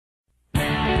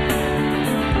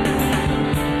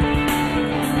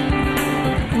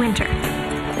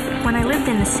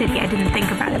lived in the city, I didn't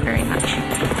think about it very much.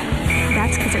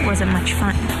 That's because it wasn't much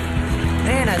fun.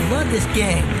 Man, I love this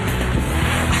game.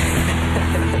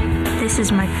 This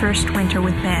is my first winter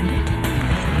with Bandit.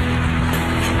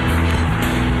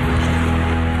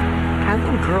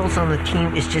 Having girls on the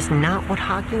team is just not what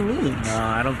hockey needs. No,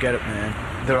 I don't get it,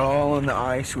 man. They're all on the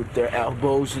ice with their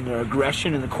elbows and their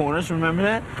aggression in the corners, remember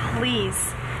that?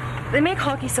 Please. They make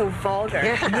hockey so vulgar.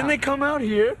 Yeah. And then they come out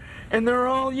here, and they're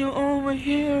all, oh, my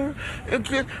hair,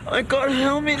 I got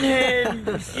helmet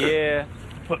heads. Yeah,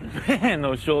 but man,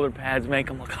 those shoulder pads make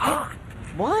them look hot.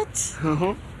 What?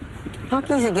 Uh-huh.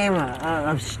 Hockey's a game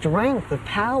of strength, of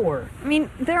power. I mean,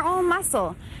 they're all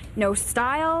muscle. No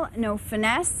style, no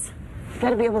finesse. You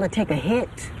gotta be able to take a hit.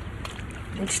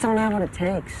 They just don't have what it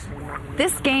takes.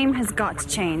 This game has got to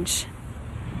change.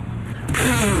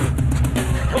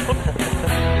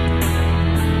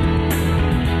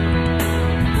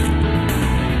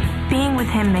 Being with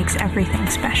him makes everything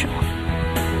special.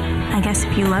 I guess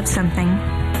if you love something,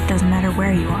 it doesn't matter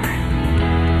where you are.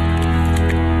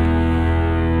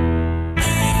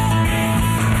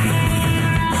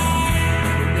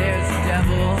 There's a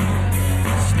devil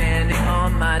standing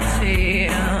on my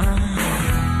tail,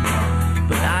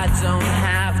 but I don't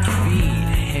have to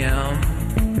beat him.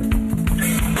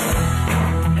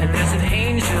 And there's an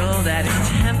angel that is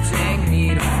tempting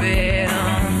me to fail.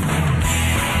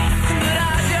 But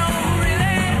I don't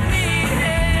really need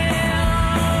him.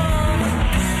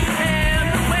 And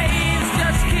the waves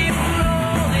just keep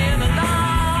rolling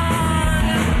along.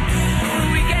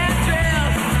 We get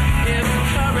drift if the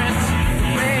currents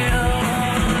fail.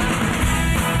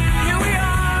 Here we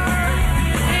are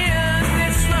in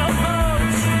this slow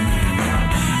boat,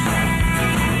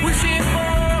 wishing for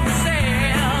a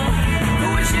sail,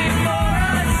 wishing for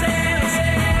a sail,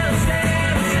 sail,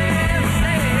 sail, sail,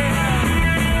 sail.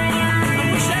 I'm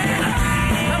wishing for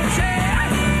a sail.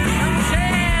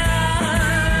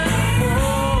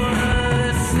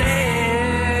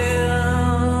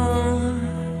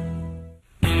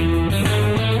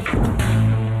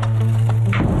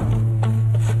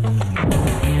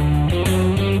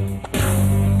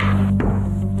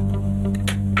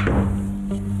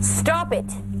 Stop it.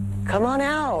 Come on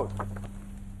out.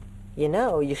 You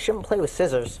know, you shouldn't play with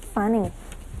scissors. Funny.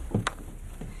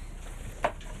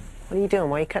 What are you doing?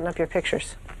 Why are you cutting up your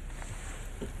pictures?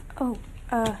 Oh,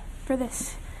 for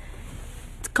this.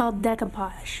 It's called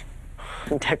decoupage.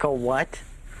 Deco what?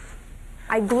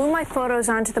 I glue my photos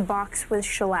onto the box with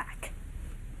shellac.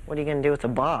 What are you gonna do with the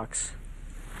box?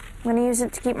 I'm gonna use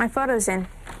it to keep my photos in.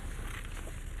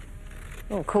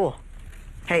 Oh, cool.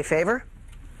 Hey, favor?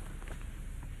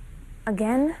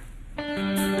 Again?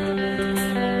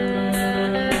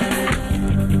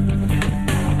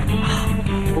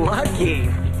 Lucky.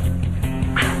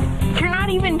 You're not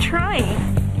even trying.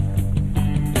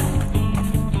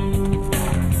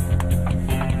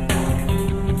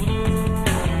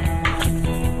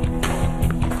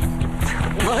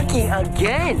 Lucky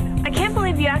again. I can't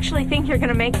believe you actually think you're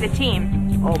gonna make the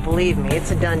team. Oh, believe me,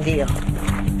 it's a done deal.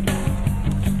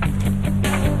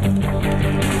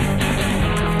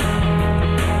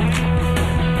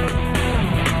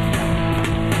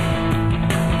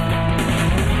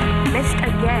 Missed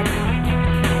again.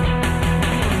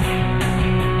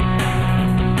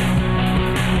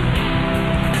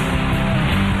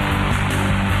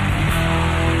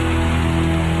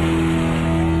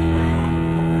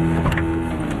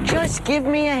 Just give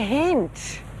me a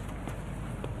hint.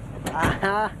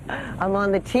 I'm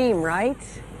on the team, right?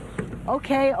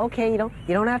 Okay, you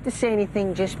don't have to say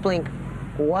anything, just blink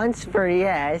once for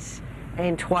yes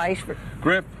and twice for...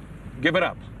 Griff, give it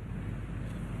up.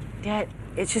 Dad,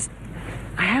 it's just,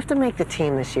 I have to make the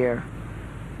team this year.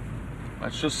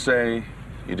 Let's just say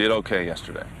you did okay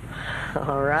yesterday.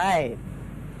 All right.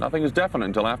 Nothing is definite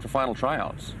until after final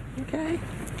tryouts. Okay.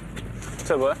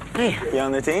 So what? Hey. You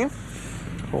on the team?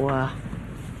 Well,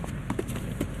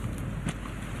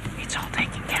 it's all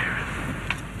taken care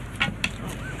of.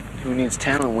 Who needs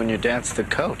talent when your dad's the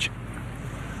coach?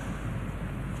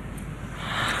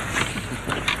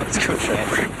 Let's go,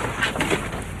 Fred.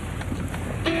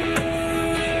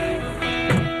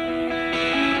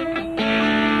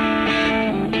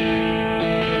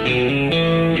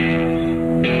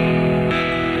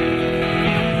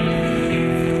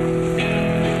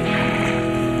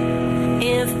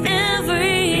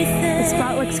 This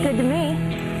spot looks good to me.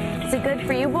 Is it good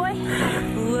for you, boy?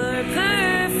 We're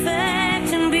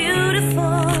perfect and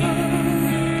beautiful.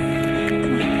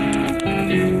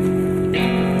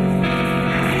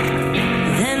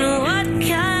 Then what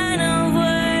kind of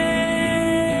world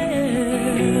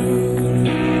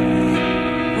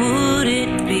would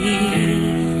it be?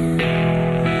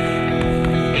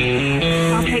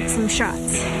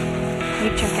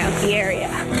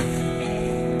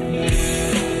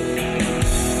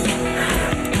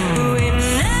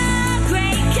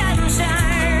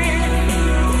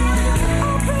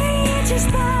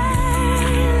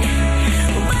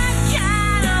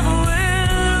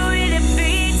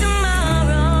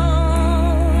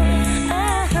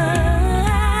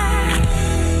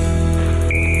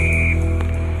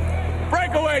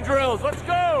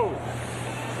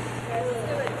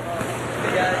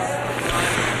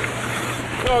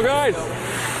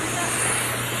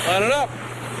 Line it up.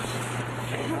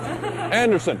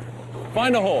 Anderson,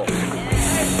 find a hole.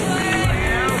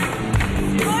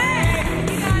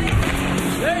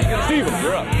 Steven,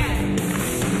 you're up.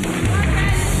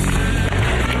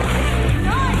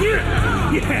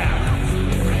 Yeah!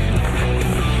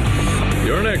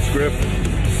 You're next, Griff.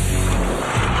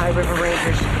 High River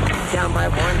Rangers, down by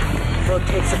 1. Flo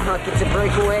takes the puck, gets a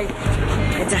breakaway.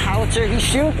 It's a howitzer, he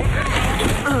shoots.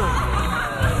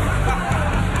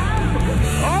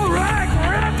 All right,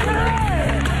 Griff!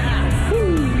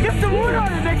 Get some wood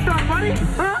on it next time, buddy.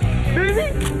 Huh?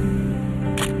 Baby?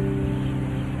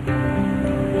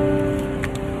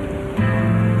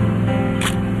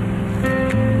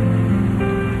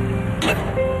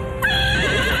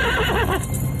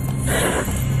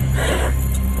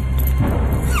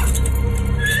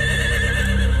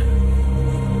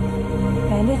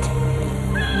 Bandit?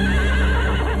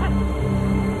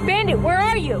 Bandit, where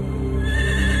are you?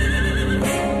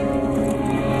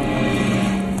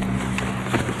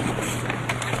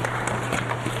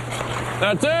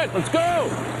 That's it. Let's go.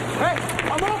 Hey,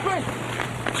 I'm open!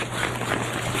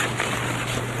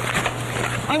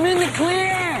 I'm in the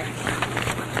clear!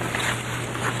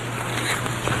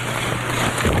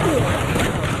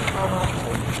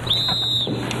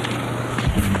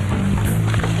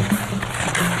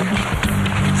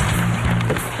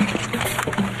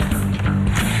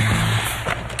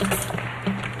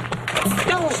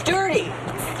 No, it's dirty!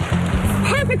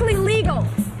 Perfectly legal.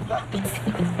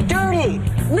 Dirty!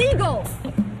 Legal.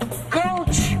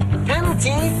 Coach!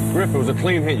 Penalty! Griff, it was a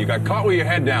clean hit. You got caught with your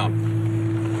head down.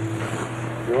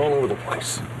 You're all over the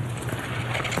place.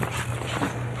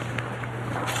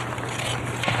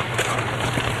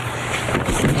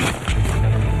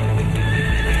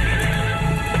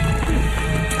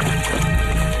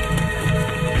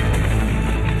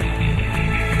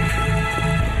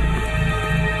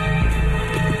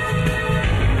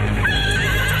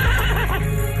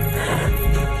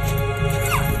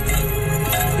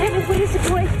 David, what is it,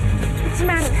 boy? What's the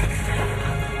matter?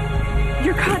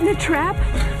 You're caught in a trap?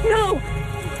 No!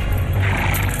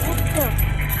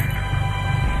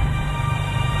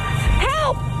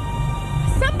 Help!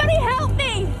 Somebody help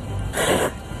me!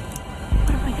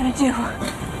 What am I gonna do?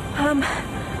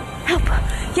 Help.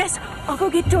 Yes, I'll go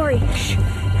get Dory. Shh.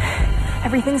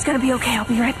 Everything's gonna be okay. I'll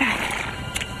be right back.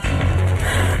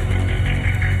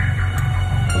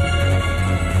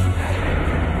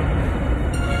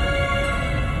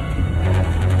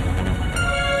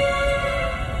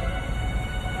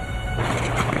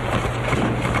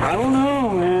 I don't know,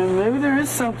 man. Maybe there is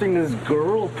something to this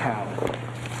girl power.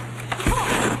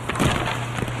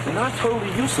 They're not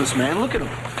totally useless, man. Look at them.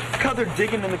 Look how they're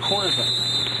digging in the corners.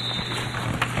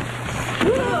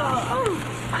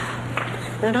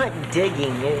 They're not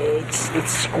digging,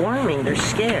 it's squirming, they're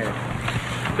scared.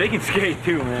 They can skate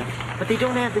too, man. But they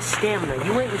don't have the stamina.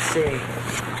 You wait and see.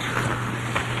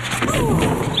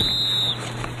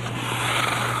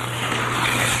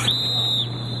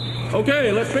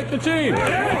 Okay, let's pick the team.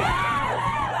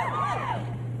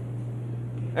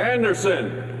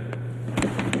 Anderson.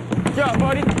 Good job,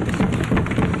 buddy.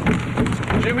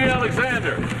 Jimmy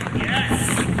Alexander.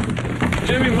 Yes!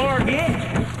 Jimmy Martin.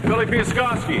 Yeah! Billy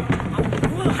Piaskowski.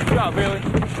 Good job, Billy.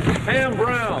 Ham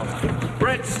Brown.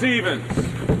 Brett Stevens.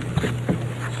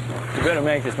 You better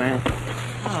make this, man.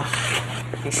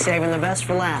 He's saving the best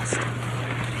for last.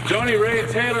 Johnny Ray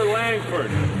Taylor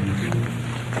Langford.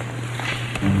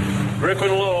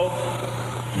 Griffin Lowe.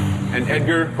 And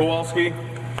Edgar Kowalski.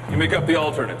 You make up the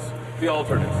alternates. The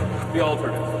alternates. The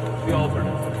alternates. The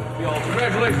alternates. The alternates.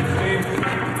 Congratulations, team.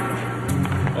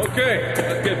 Okay,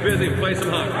 let's get busy and play some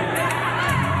hockey.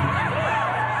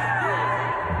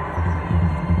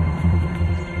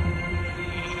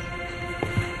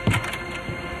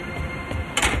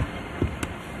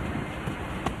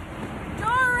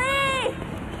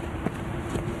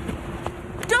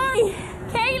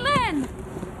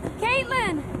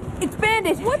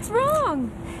 What's wrong?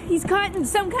 He's caught in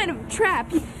some kind of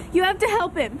trap. You have to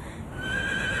help him.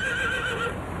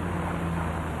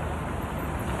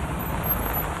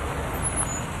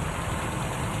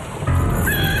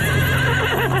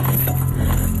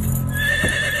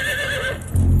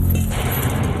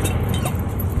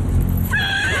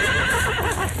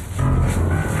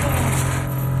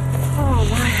 Oh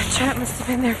my, that trap must have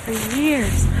been there for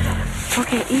years.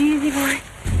 Okay, easy boy.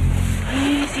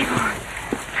 Easy boy.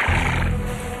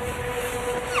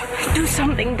 Do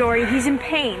something, Dory. He's in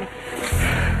pain.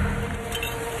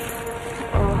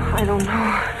 Oh, I don't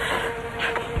know.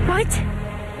 What?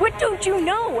 What don't you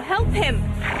know? Help him.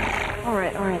 All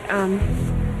right.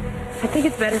 I think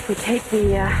it's better if we take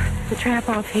the trap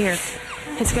off here.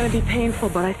 It's gonna be painful,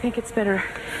 but I think it's better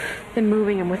than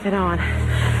moving him with it on.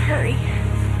 Hurry.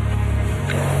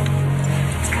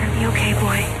 It's gonna be okay,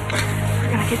 boy. We're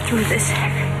gonna get through this.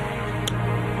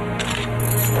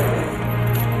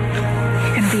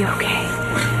 You're gonna be okay.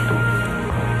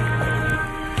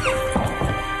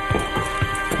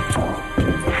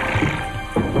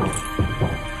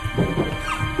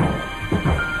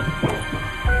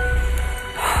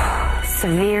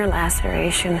 Severe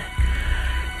laceration.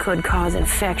 Could cause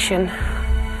infection.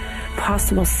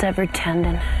 Possible severed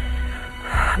tendon.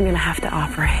 I'm gonna have to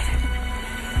operate.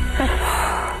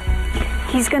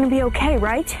 He's gonna be okay,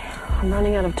 right? I'm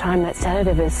running out of time. That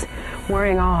sedative is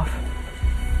wearing off.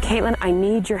 Caitlin, I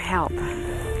need your help.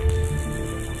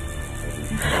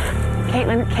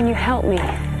 Caitlin, can you help me?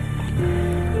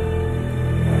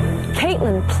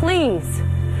 Caitlin, please.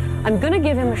 I'm gonna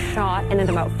give him a shot, and in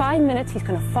about 5 minutes, he's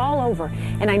gonna fall over.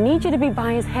 And I need you to be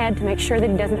by his head to make sure that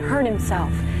he doesn't hurt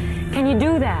himself. Can you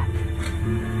do that?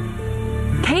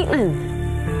 Caitlin!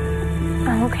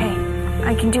 I'm okay.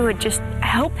 I can do it. Just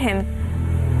help him.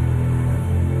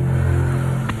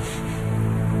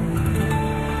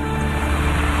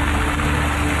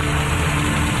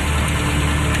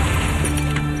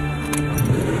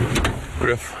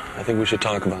 Griff, I think we should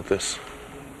talk about this.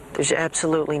 There's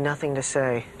absolutely nothing to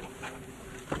say.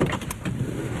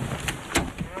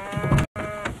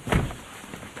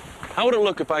 How would it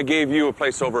look if I gave you a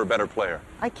place over a better player?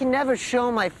 I can never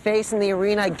show my face in the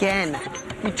arena again.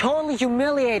 You totally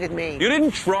humiliated me. You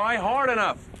didn't try hard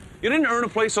enough. You didn't earn a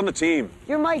place on the team.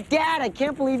 You're my dad. I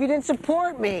can't believe you didn't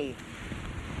support me.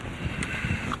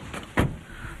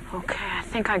 Okay, I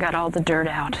think I got all the dirt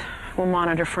out. We'll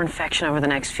monitor for infection over the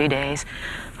next few days.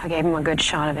 I gave him a good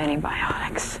shot of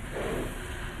antibiotics.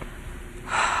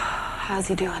 How's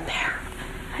he doing there?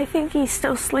 I think he's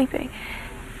still sleeping.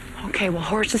 Okay, well,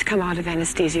 horses come out of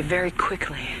anesthesia very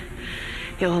quickly.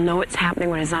 You'll know what's happening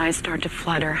when his eyes start to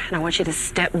flutter, and I want you to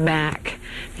step back,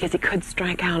 because he could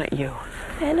strike out at you.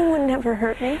 Anna would never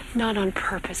hurt me. Not on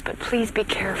purpose, but please be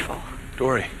careful.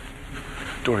 Dory,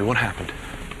 what happened?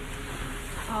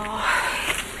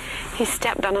 He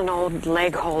stepped on an old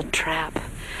leg hold trap.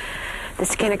 The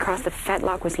skin across the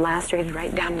fetlock was lacerated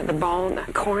right down to the bone.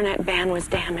 The coronet band was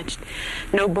damaged.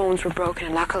 No bones were broken,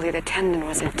 and luckily the tendon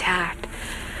was intact.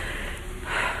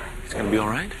 He's gonna be all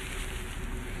right?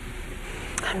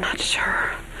 I'm not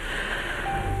sure.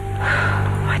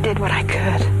 I did what I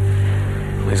could.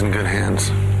 He's in good hands.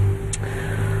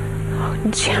 Oh,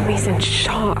 Jim, he's in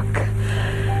shock.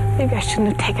 Maybe I shouldn't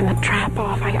have taken the trap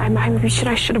off. I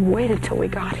should have waited till we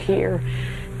got here.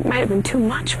 It might have been too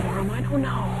much for him. I don't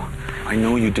know. I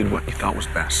know you did what you thought was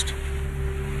best.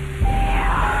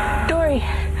 Yeah. Dory,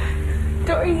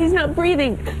 he's not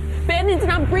breathing. Bandit's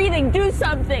not breathing. Do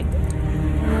something.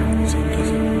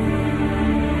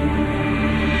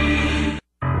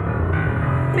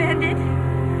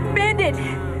 Bandit!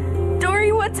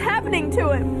 Dory, what's happening to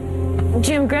him?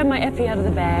 Jim, grab my epi out of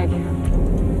the bag.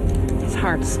 His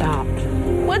heart stopped.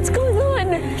 What's going on?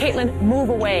 Caitlin, move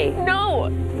away. No!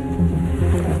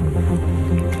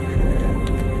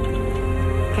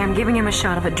 Okay, I'm giving him a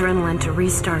shot of adrenaline to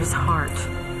restart his heart.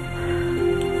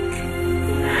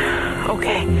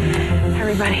 Okay,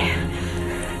 everybody.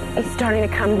 He's starting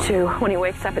to come to. When he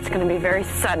wakes up, it's going to be very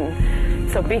sudden.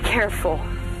 So be careful.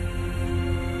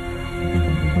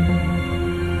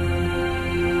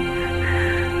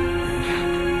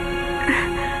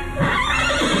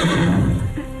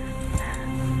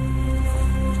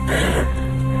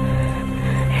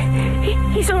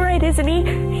 He's all right, isn't he?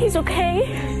 He's okay.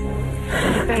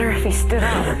 Better if he stood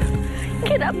up.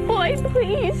 Get up, boy,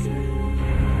 please.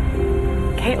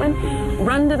 Caitlin,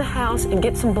 run to the house and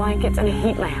get some blankets and a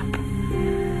heat lamp.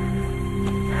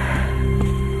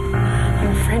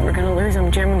 I'm afraid we're going to lose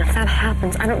him, Jim, and if that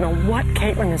happens, I don't know what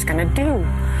Caitlin is going to do.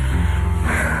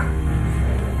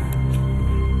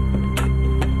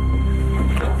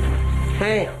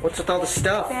 Hey, what's with all the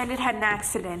stuff? Bandit had an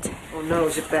accident. Oh no,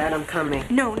 is it bad? I'm coming.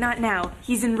 No, not now.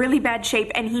 He's in really bad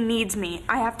shape and he needs me.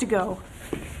 I have to go.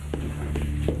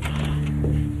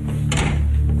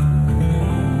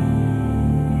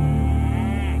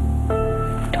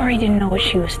 Dory didn't know what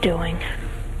she was doing.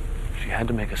 She had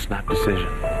to make a snap decision.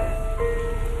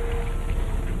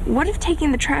 What if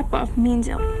taking the trap off means...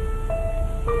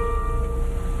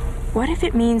 What if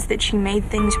it means that she made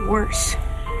things worse?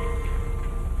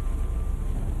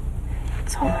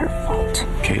 It's all her fault.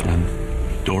 Caitlin,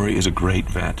 Dory is a great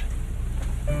vet,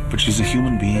 but she's a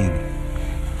human being.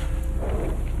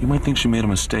 You might think she made a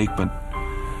mistake, but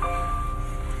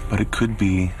it could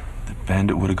be that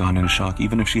Bandit would have gone into shock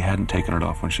even if she hadn't taken it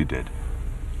off when she did.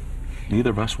 Neither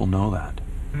of us will know that.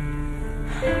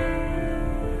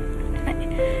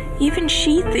 Even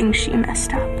she thinks she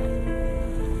messed up.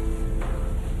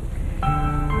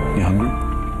 You hungry?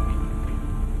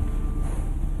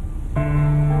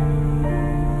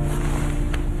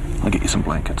 I'll get you some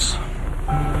blankets.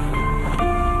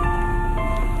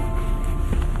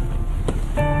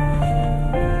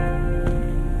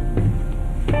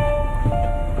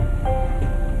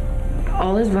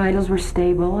 All his vitals were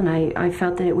stable, and I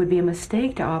felt that it would be a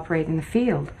mistake to operate in the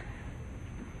field.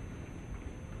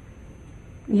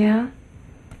 Yeah?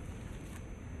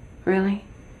 Really?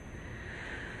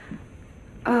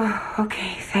 Oh,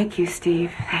 okay. Thank you,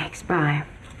 Steve. Thanks. Bye.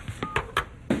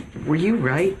 Were you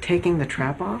right taking the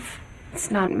trap off?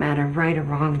 It's not a matter of right or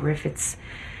wrong, Griff. It's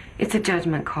a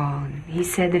judgment call. He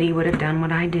said that he would have done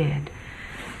what I did.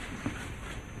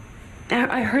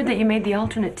 I heard that you made the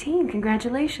alternate team.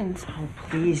 Congratulations. Oh,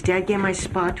 please. Dad gave my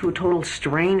spot to a total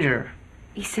stranger.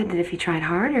 He said that if he tried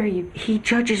harder, He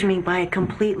judges me by a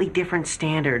completely different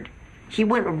standard. He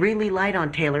went really light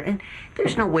on Taylor, and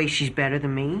there's no way she's better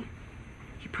than me.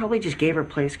 He probably just gave her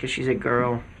place because she's a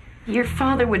girl. Your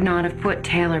father would not have put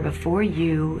Taylor before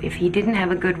you if he didn't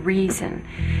have a good reason.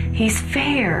 He's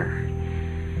fair.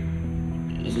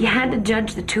 He had to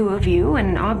judge the two of you,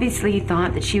 and obviously he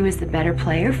thought that she was the better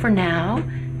player for now.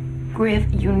 Griff,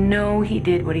 you know he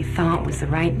did what he thought was the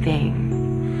right thing.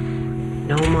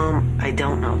 No, Mom, I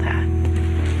don't know that.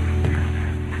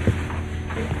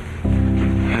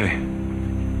 Hey.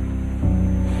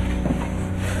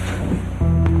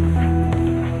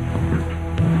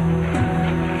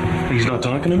 He's not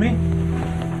talking to me?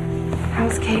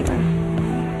 How's Caitlin?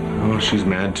 Oh, she's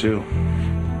mad too.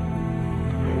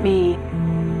 Me.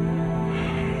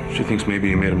 She thinks maybe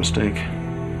you made a mistake.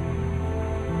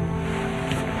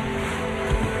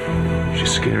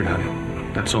 She's scared,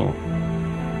 honey. That's all.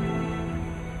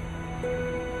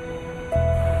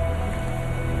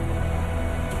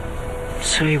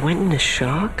 So he went into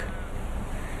shock?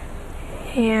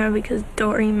 Yeah, because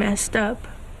Dory messed up.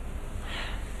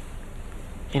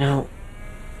 You know,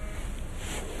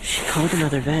 she called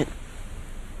another vet.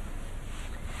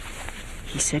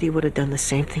 He said he would have done the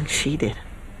same thing she did.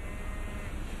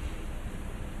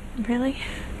 Really?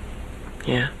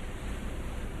 Yeah.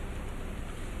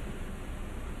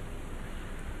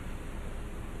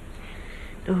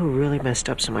 You know who really messed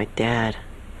up's my dad.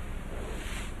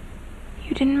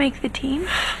 You didn't make the team?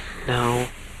 No.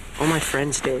 All my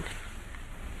friends did.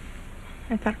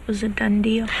 I thought it was a done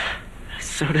deal.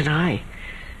 So did I.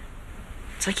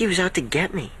 It's like he was out to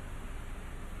get me.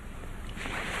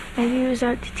 Maybe he was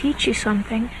out to teach you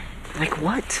something. Like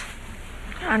what?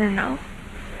 I don't know.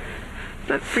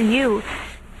 But for you,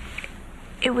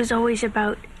 it was always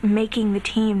about making the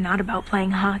team, not about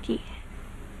playing hockey.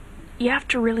 You have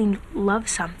to really love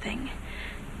something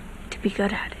to be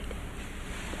good at it.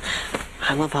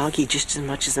 I love hockey just as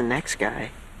much as the next guy.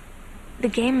 The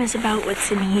game is about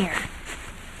what's in here.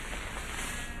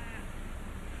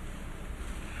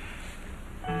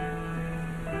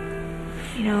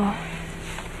 You know,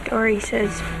 Dory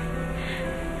says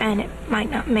Bennett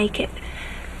might not make it.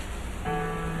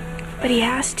 But he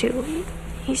has to.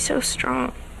 He's so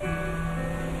strong.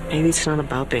 Maybe it's not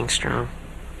about being strong.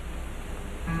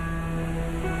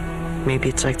 Maybe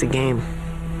it's like the game.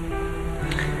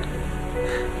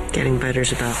 Getting better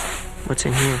is about what's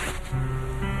in here.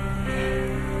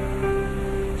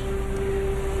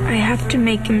 I have to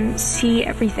make him see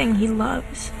everything he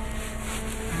loves.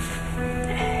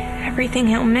 Everything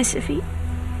he'll miss if he...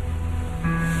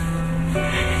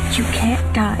 You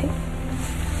can't die.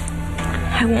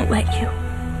 I won't let you.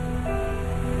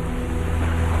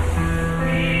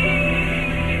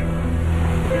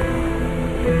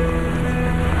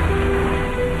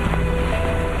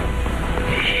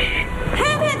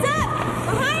 Hands up!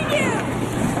 Behind you!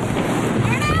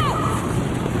 Get out!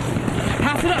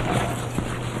 Pass it up!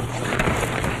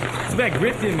 Too bad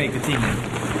Griff didn't make the team.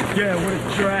 Yeah, what a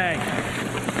drag.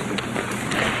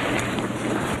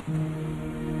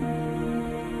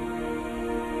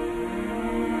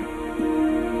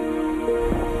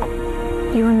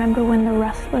 You remember when the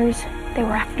rustlers, they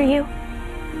were after you?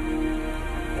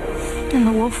 And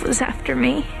the wolf was after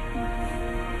me.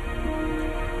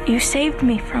 You saved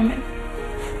me from him.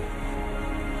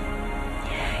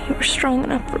 You were strong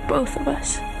enough for both of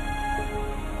us.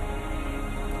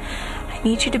 I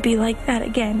need you to be like that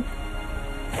again.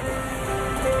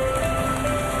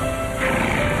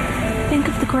 Think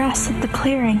of the grass at the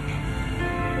clearing.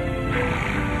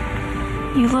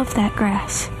 You love that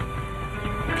grass.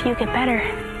 If you get better,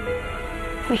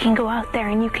 we can go out there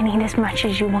and you can eat as much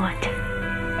as you want.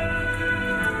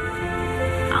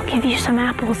 I'll give you some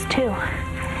apples too.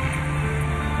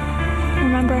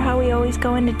 Remember how we always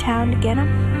go into town to get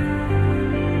them?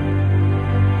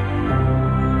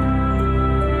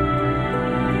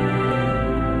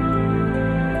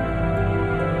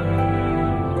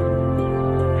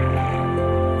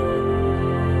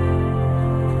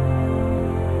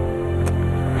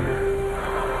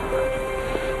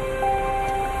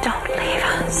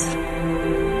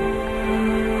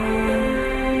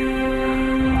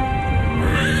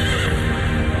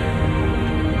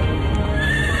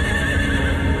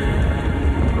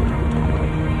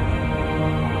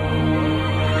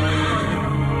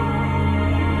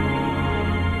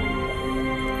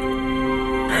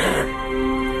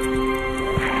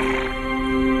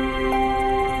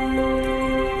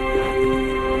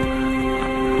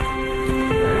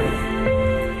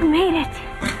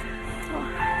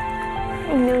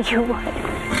 you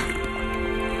would.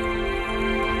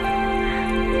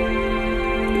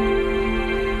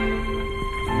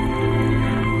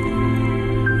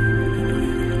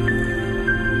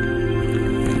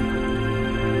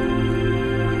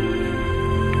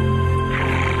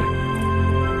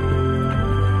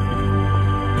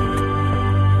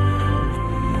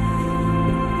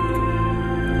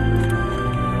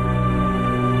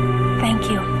 Thank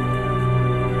you.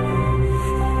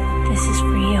 This is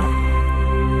for you.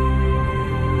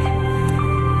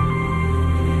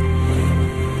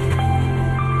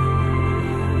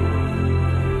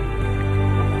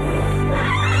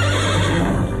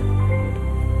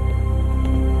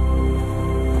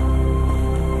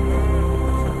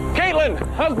 Caitlin,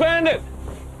 how's Bandit?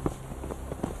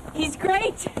 He's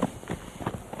great.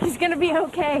 He's gonna be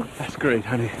okay. That's great,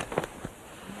 honey.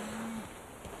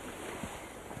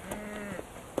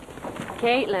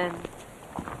 Caitlin,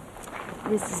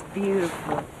 this is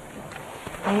beautiful.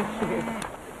 Thank you.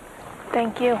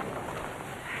 Thank you.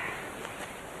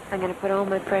 I'm gonna put all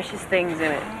my precious things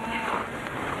in it.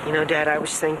 You know, Dad, I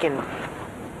was thinking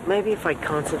maybe if I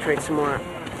concentrate some more.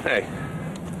 Hey,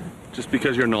 just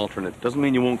because you're an alternate doesn't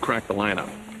mean you won't crack the lineup.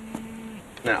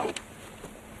 Now,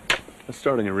 let's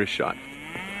start on your wrist shot.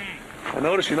 I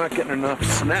notice you're not getting enough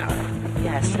snap.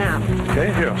 Yeah, snap.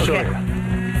 Okay, here, I'll show Okay. you.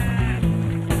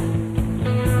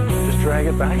 Just drag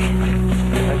it back.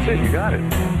 That's it, you got it.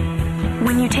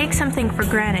 When you take something for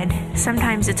granted,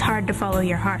 sometimes it's hard to follow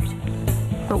your heart.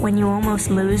 But when you almost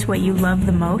lose what you love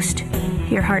the most,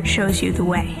 your heart shows you the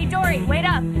way. Hey, Dory, wait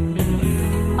up.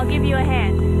 I'll give you a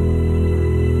hand.